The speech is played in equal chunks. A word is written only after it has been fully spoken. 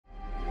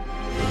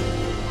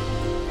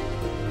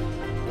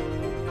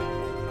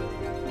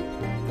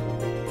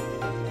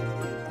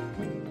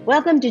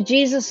Welcome to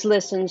Jesus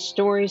Listens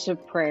Stories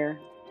of Prayer.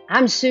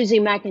 I'm Susie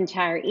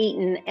McIntyre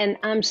Eaton, and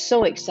I'm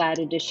so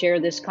excited to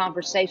share this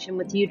conversation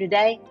with you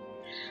today.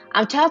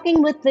 I'm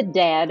talking with the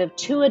dad of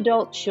two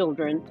adult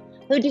children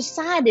who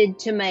decided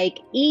to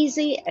make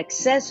easy,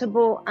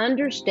 accessible,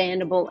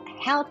 understandable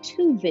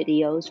how-to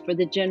videos for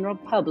the general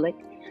public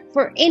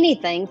for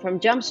anything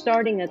from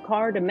jump-starting a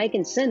car to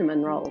making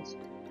cinnamon rolls.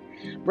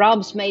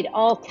 Rob's made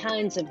all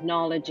kinds of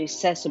knowledge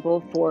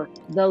accessible for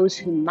those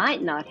who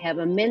might not have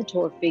a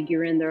mentor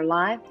figure in their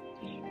life,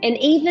 and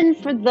even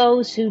for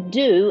those who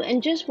do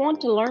and just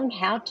want to learn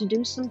how to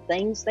do some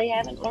things they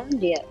haven't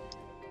learned yet.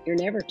 You're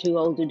never too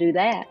old to do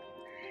that.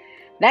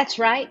 That's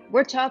right,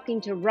 we're talking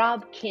to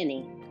Rob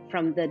Kenney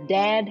from the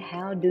Dad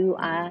How Do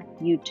I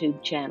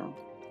YouTube channel.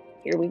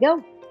 Here we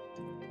go.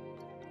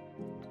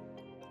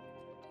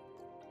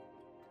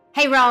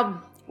 Hey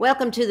Rob,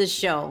 welcome to the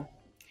show.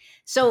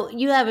 So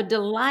you have a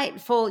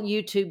delightful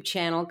YouTube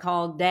channel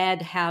called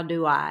Dad How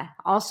Do I,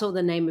 also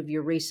the name of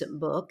your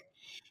recent book.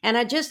 And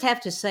I just have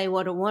to say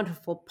what a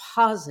wonderful,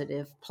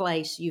 positive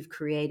place you've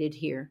created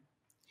here.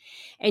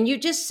 And you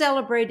just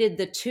celebrated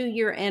the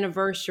 2-year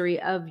anniversary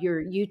of your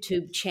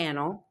YouTube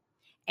channel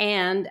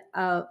and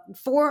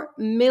 4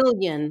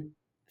 million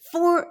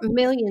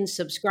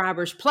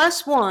subscribers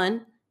plus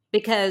one,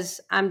 because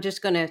I'm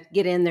just going to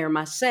get in there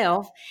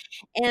myself.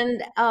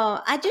 And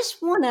I just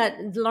want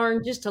to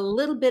learn just a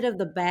little bit of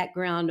the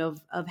background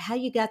of how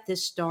you got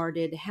this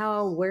started,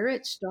 where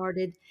it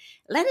started.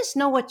 Let us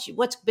know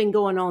what's been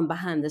going on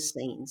behind the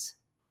scenes.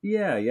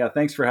 Yeah.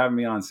 Thanks for having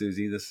me on,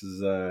 Susie. This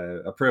is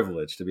a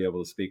privilege to be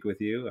able to speak with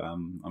you.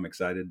 I'm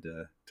excited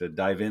to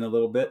dive in a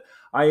little bit.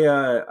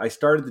 I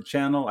started the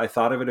channel. I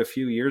thought of it a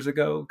few years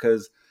ago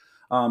because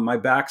my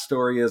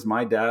backstory is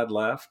my dad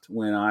left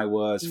when I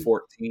was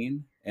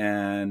 14,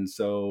 and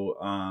so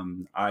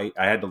I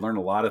had to learn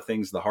a lot of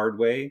things the hard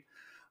way.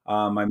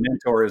 My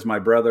mentor is my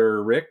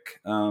brother Rick.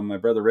 My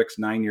brother Rick's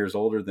 9 years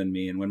older than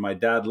me, and when my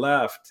dad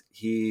left,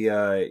 he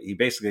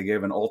basically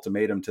gave an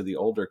ultimatum to the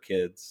older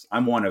kids.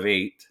 I'm one of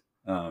eight,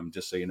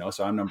 just so you know,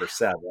 so I'm number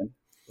 7.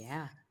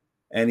 Yeah.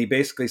 And he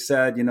basically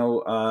said,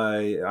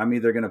 I'm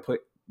either going to put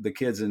the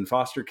kids in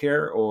foster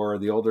care, or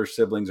the older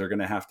siblings are going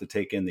to have to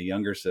take in the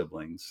younger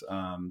siblings.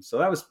 So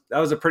that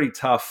was a pretty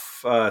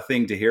tough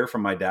thing to hear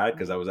from my dad,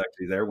 because I was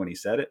actually there when he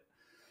said it.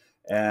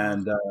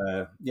 And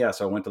so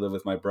I went to live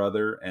with my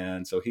brother,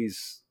 and so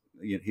he's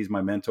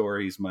my mentor,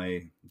 he's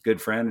my good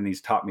friend, and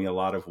he's taught me a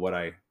lot of what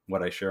I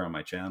share on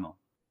my channel.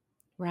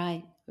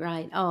 Right.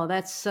 Oh,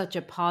 that's such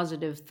a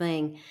positive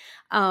thing.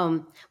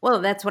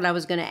 Well, that's what I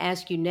was going to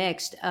ask you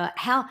next.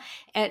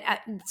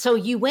 So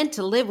you went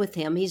to live with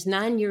him. He's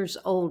 9 years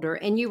older,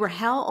 and you were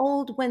how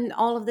old when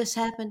all of this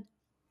happened?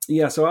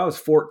 Yeah, so I was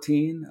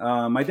 14.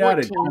 My dad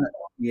had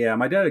 14.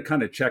 my dad had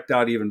kind of checked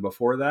out even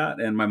before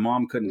that, and my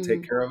mom couldn't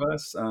take care of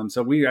us.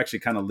 So we actually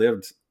kind of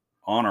lived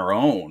on our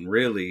own,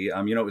 really.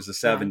 It was the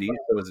 70s, so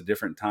it was a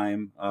different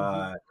time.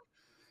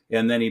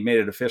 And then he made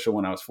it official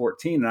when I was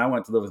 14, and I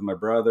went to live with my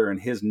brother and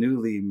his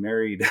newly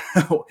married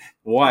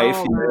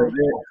wife.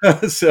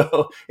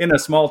 So in a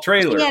small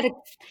trailer.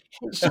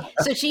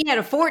 She had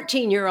a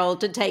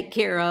 14-year-old to take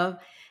care of.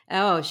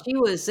 Oh, she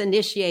was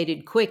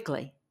initiated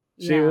quickly.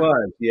 She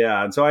was,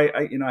 yeah. And so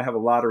I have a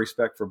lot of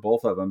respect for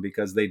both of them,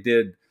 because they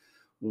did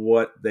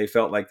what they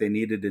felt like they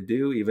needed to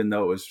do, even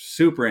though it was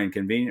super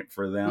inconvenient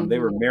for them. They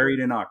were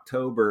married in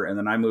October, and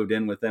then I moved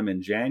in with them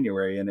in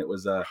January, and it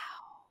was a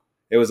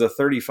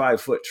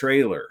 35-foot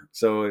trailer.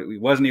 So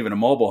it wasn't even a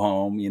mobile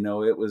home.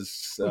 It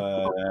was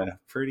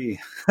pretty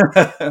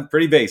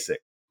basic.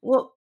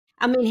 Well,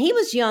 I mean, he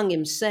was young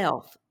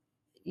himself.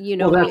 He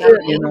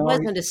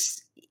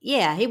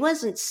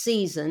wasn't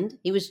seasoned.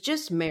 He was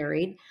just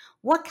married.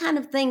 What kind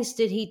of things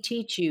did he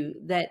teach you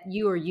that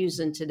you are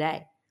using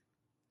today?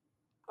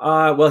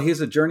 Well,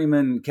 he's a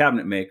journeyman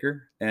cabinet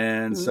maker.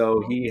 And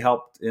so he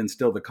helped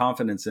instill the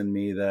confidence in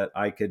me that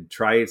I could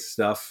try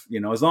stuff,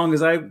 as long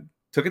as I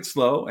took it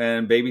slow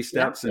and baby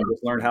steps and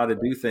just learned how to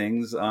do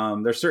things.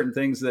 There's certain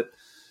things that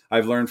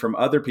I've learned from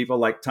other people,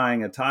 like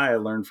tying a tie. I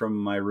learned from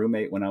my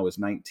roommate when I was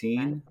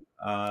 19,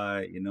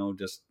 and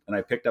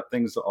I picked up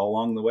things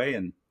along the way.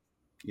 And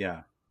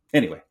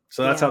anyway,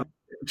 so that's how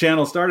the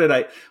channel started.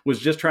 I was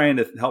just trying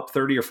to help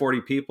 30 or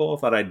 40 people.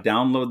 Thought I'd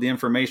download the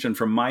information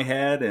from my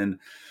head and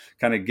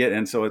kind of get,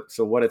 and so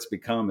what it's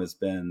become has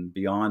been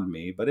beyond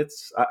me, but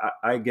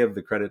I give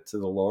the credit to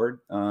the Lord.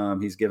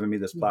 He's given me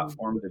this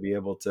platform to be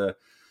able to,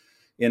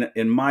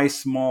 in my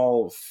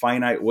small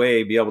finite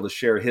way, be able to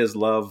share his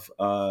love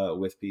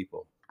with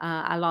people.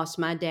 I lost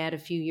my dad a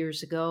few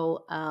years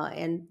ago,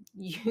 and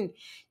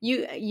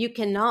you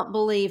cannot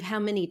believe how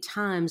many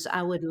times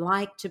I would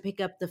like to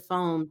pick up the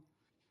phone.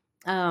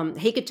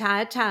 He could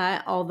tie a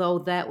tie, although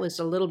that was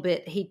a little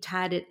bit, he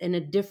tied it in a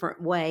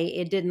different way.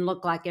 It didn't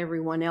look like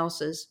everyone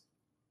else's.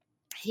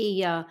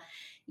 He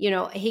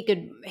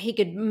he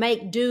could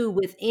make do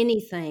with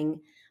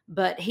anything,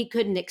 but he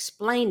couldn't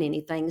explain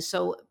anything.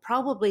 So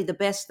probably the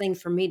best thing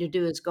for me to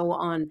do is go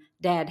on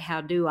Dad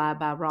How Do I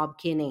by Rob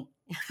Kenney.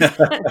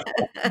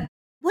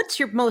 what's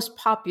your most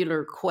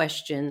popular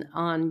question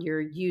on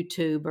your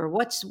YouTube, or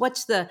what's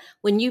the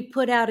when you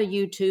put out a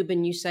YouTube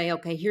and you say,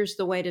 okay, here's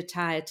the way to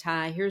tie a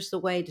tie, here's the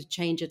way to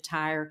change a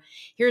tire,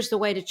 here's the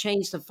way to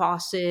change the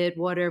faucet,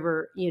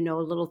 whatever,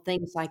 little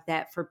things like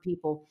that for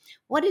people.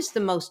 What is the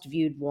most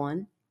viewed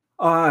one?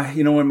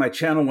 When my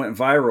channel went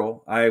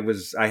viral,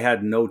 I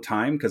had no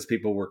time because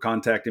people were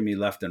contacting me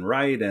left and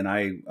right, and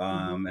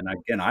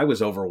Hmm. I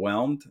was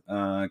overwhelmed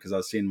because I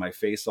was seeing my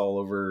face all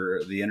over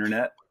the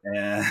internet,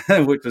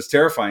 and which was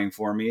terrifying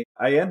for me.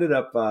 I ended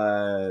up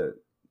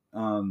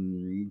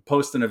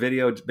posting a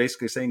video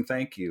basically saying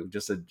thank you,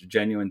 just a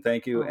genuine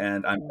thank you, Oh,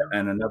 and yeah.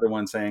 another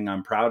one saying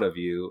I'm proud of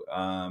you,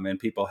 and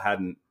people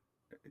have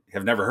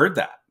never heard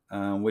that,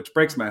 which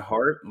breaks Right. my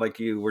heart. Like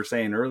you were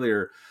saying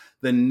earlier,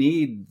 the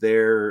need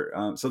there.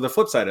 So the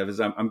flip side of it is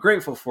I'm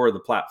grateful for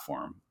the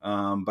platform,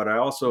 but I Right.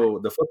 also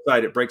the flip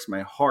side, it breaks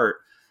my heart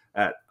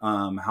at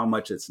how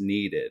much it's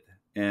needed.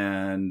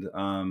 And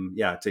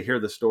yeah, to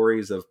hear the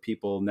stories of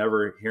people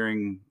never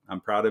hearing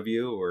 "I'm proud of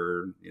you"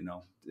 or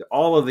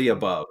all of the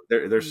above.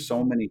 There's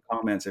so Mhm. many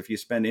comments. If you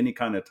spend any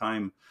kind of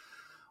time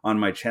on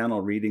my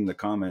channel reading the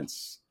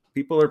comments,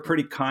 people are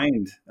pretty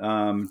kind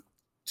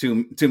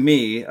to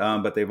me,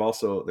 but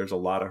there's a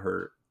lot of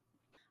hurt.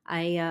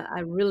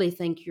 I really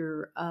think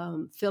you're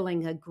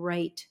filling a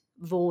great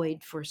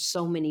void for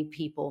so many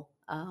people.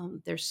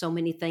 There's so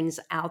many things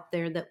out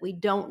there that we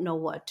don't know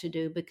what to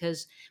do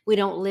because we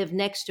don't live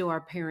next to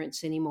our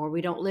parents anymore.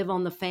 We don't live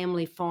on the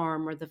family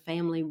farm or the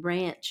family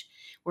ranch.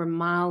 We're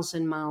miles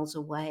and miles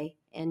away,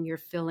 and you're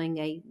filling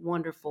a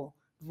wonderful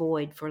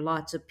void for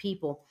lots of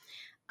people.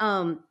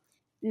 Um,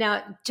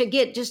 Now, to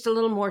get just a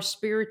little more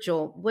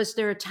spiritual, was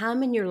there a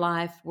time in your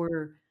life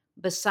where,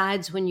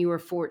 besides when you were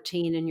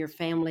 14 and your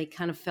family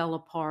kind of fell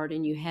apart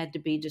and you had to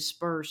be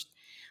dispersed,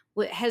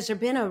 has there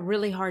been a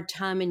really hard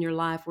time in your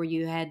life where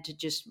you had to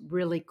just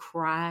really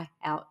cry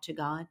out to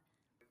God?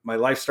 My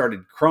life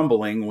started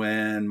crumbling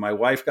when my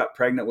wife got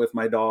pregnant with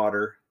my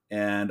daughter,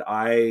 and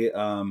I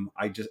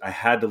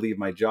had to leave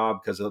my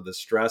job because of the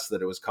stress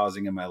that it was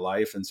causing in my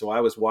life. And so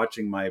I was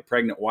watching my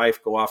pregnant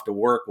wife go off to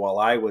work while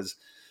I was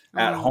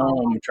at Oh,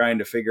 home trying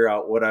to figure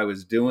out what I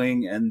was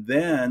doing. And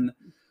then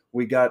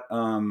we got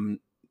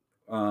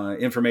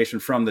information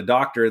from the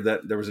doctor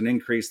that there was an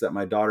increase that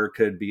my daughter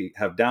could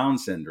have Down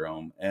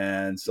syndrome.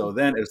 And so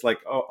then it's like,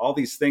 oh, all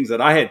these things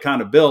that I had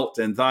kind of built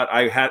and thought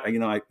I had,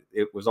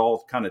 it was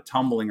all kind of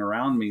tumbling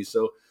around me.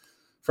 So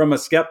from a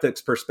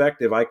skeptic's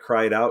perspective, I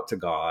cried out to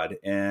God,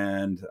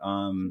 and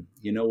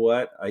you know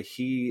what?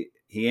 He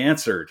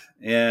answered,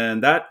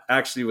 and that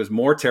actually was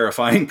more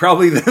terrifying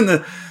probably than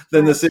the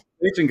right, situation.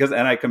 Because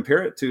and I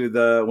compare it to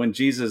the when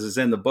Jesus is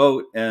in the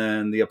boat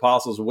and the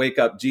apostles wake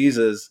up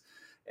Jesus,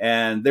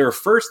 and they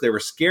were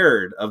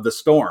scared of the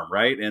storm,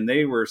 right? And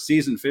they were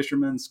seasoned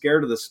fishermen,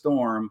 scared of the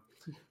storm,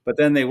 but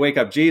then they wake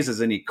up Jesus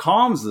and he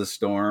calms the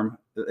storm.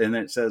 And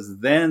it says,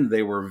 then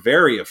they were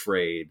very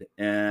afraid.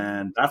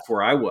 And that's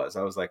where I was.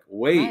 I was like, right,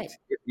 wait,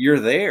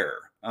 you're there.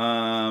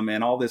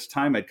 And all this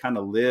time I'd kind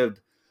of lived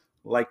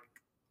like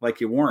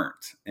you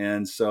weren't.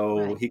 And so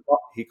right.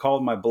 he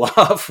called my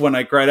bluff when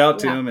I cried out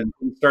to Yeah. him, and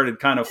he started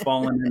kind of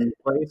falling into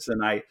place.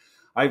 And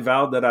I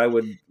vowed that I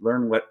would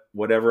learn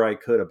whatever I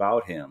could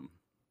about him.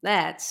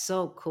 That's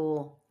so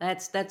cool.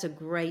 That's a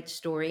great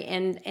story.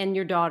 And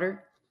your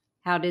daughter,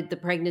 how did the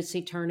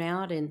pregnancy turn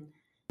out? And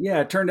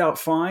Yeah, it turned out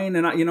fine.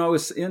 And I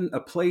was in a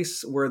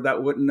place where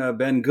that wouldn't have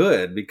been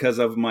good because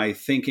of my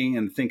thinking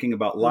and thinking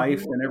about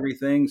life Mhm. and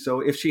everything. So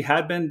if she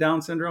had been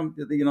Down syndrome,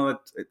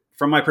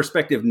 from my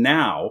perspective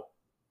now,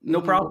 no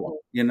Mhm. problem.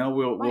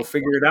 We'll Right.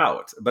 figure it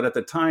out. But at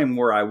the time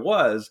where I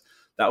was,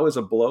 that was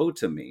a blow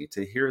to me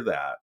to hear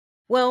that.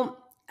 Well,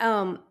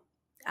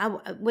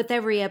 with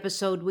every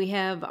episode, we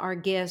have our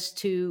guests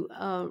to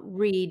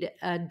read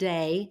a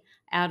day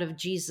out of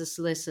Jesus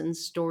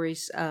Listens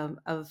stories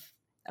of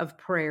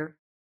prayer.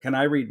 Can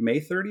I read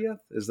May 30th?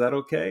 Is that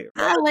okay?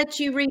 I'll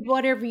let you read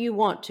whatever you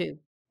want to.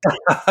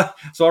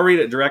 So I'll read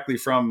it directly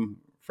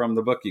from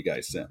the book you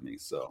guys sent me.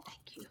 So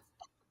Thank you.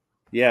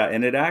 yeah,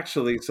 and it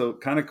actually so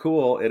kind of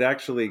cool. It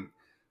actually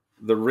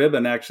the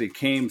ribbon actually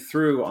came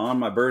through on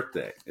my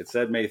birthday. It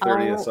said May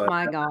 30th. Oh So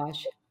my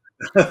gosh.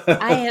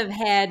 I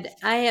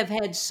I, have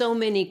had so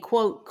many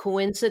quote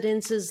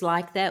coincidences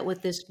like that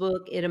with this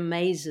book. It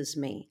amazes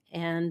me,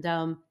 and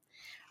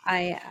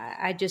I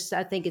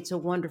think it's a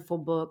wonderful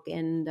book,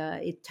 and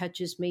it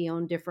touches me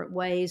on different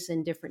ways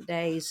and different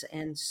days.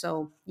 And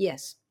so,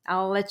 yes,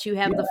 I'll let you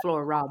have the yeah.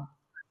 floor, Rob.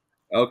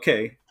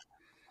 Okay.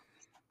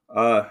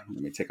 Let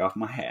me take off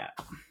my hat.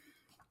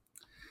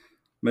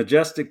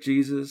 Majestic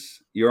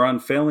Jesus, your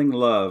unfailing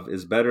love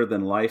is better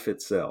than life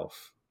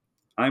itself.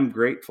 I'm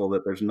grateful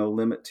that there's no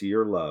limit to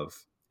your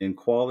love in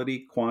quality,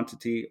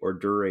 quantity, or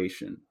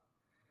duration.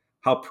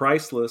 How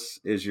priceless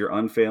is your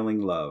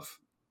unfailing love.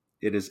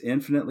 It is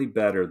infinitely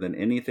better than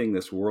anything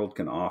this world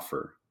can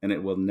offer, and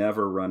it will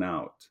never run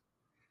out.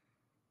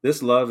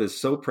 This love is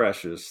so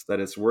precious that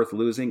it's worth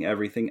losing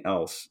everything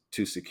else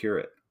to secure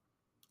it.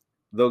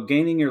 Though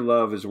gaining your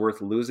love is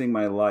worth losing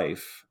my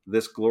life,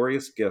 this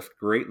glorious gift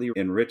greatly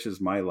enriches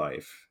my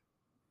life.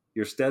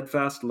 Your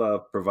steadfast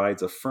love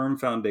provides a firm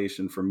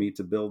foundation for me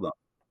to build on.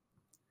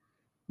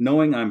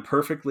 Knowing I'm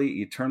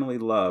perfectly, eternally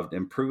loved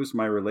improves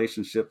my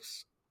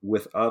relationships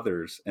with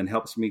others and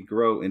helps me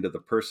grow into the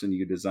person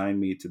you designed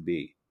me to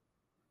be.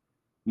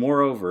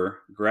 Moreover,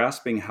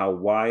 grasping how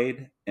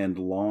wide and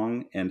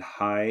long and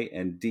high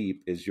and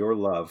deep is your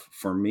love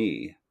for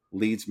me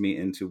leads me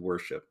into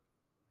worship.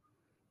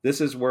 This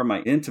is where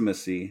my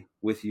intimacy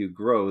with you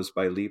grows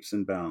by leaps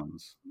and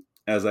bounds,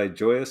 as I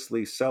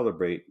joyously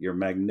celebrate your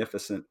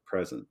magnificent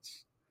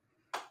presence.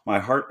 My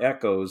heart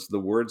echoes the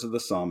words of the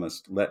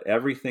psalmist, let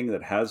everything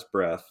that has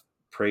breath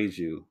praise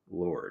you,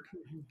 Lord.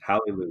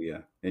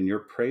 Hallelujah. In your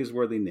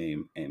praiseworthy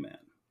name, amen.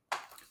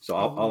 So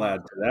I'll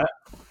add to that.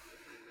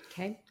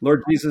 Okay.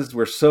 Lord Jesus,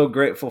 we're so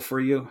grateful for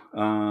you.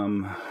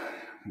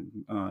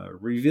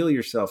 Reveal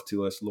yourself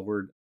to us,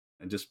 Lord.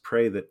 I just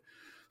pray that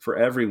for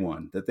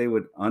everyone, that they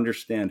would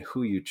understand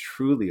who you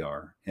truly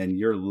are and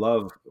your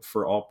love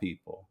for all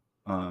people.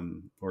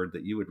 Lord,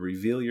 that you would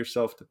reveal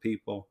yourself to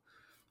people,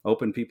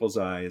 open people's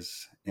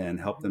eyes, and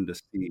help them to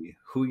see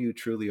who you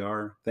truly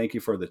are. Thank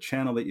you for the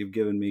channel that you've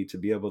given me to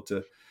be able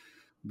to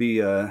be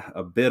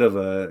a bit of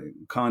a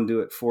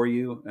conduit for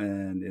you,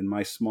 and in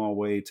my small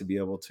way to be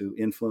able to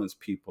influence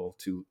people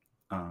to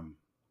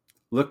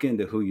look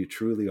into who you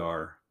truly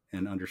are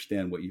and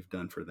understand what you've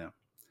done for them.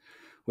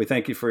 We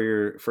thank you for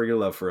your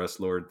love for us,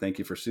 Lord. Thank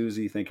you for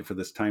Susie. Thank you for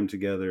this time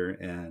together,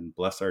 and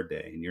bless our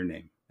day in your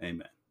name.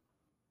 Amen.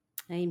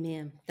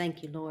 Amen.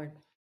 Thank you, Lord.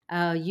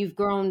 You've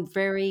grown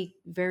very,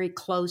 very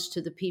close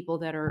to the people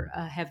that are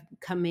have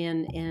come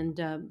in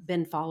and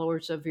been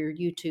followers of your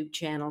YouTube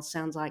channel.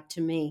 Sounds like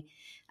to me,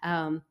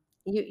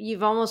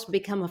 you've almost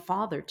become a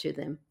father to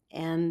them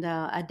and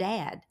a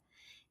dad,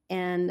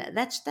 and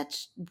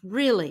that's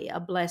really a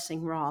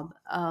blessing, Rob.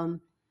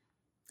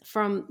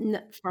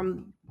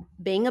 From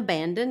being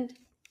abandoned,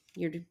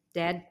 your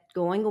dad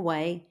going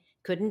away,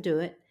 couldn't do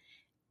it.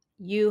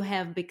 You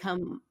have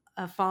become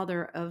a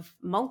father of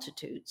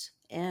multitudes,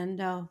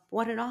 and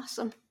what an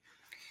awesome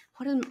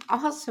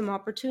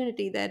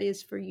opportunity that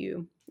is for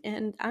you.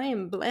 And I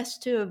am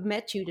blessed to have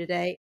met you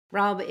today.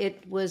 Rob,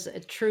 it was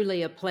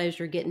truly a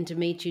pleasure getting to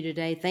meet you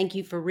today. Thank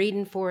you for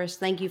reading for us.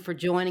 Thank you for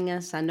joining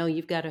us. I know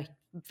you've got a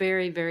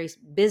very, very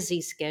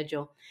busy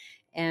schedule.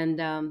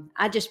 And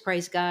I just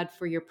praise God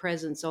for your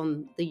presence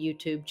on the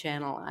YouTube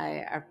channel.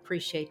 I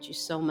appreciate you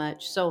so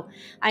much. So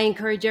I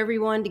encourage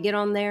everyone to get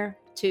on there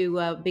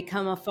to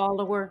become a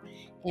follower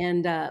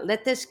and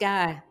let this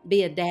guy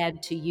be a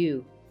dad to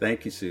you.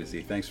 Thank you,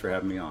 Susie. Thanks for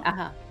having me on.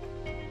 Uh-huh.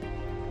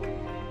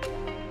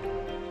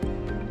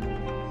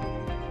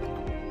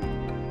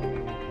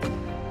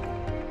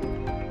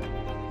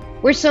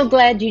 We're so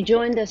glad you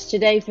joined us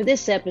today for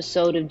this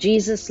episode of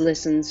Jesus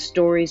Listens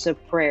Stories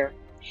of Prayer.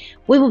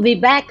 We will be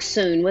back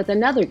soon with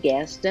another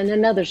guest and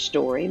another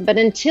story, but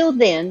until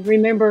then,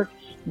 remember,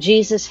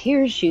 Jesus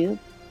hears you,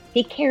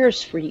 He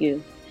cares for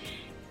you,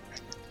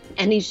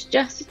 and He's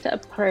just a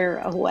prayer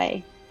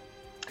away.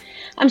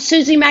 I'm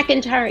Susie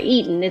McIntyre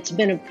Eaton. It's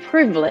been a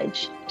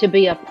privilege to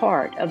be a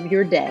part of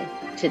your day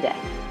today.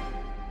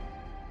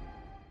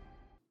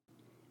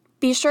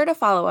 Be sure to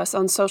follow us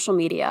on social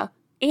media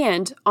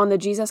and on the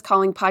Jesus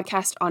Calling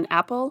podcast on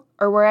Apple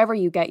or wherever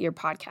you get your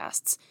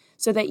podcasts,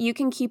 so that you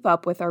can keep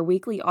up with our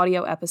weekly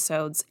audio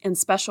episodes and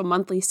special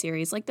monthly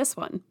series like this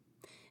one.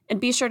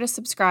 And be sure to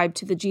subscribe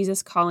to the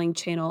Jesus Calling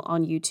channel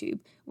on YouTube,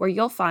 where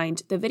you'll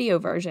find the video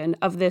version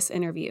of this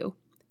interview.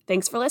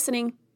 Thanks for listening.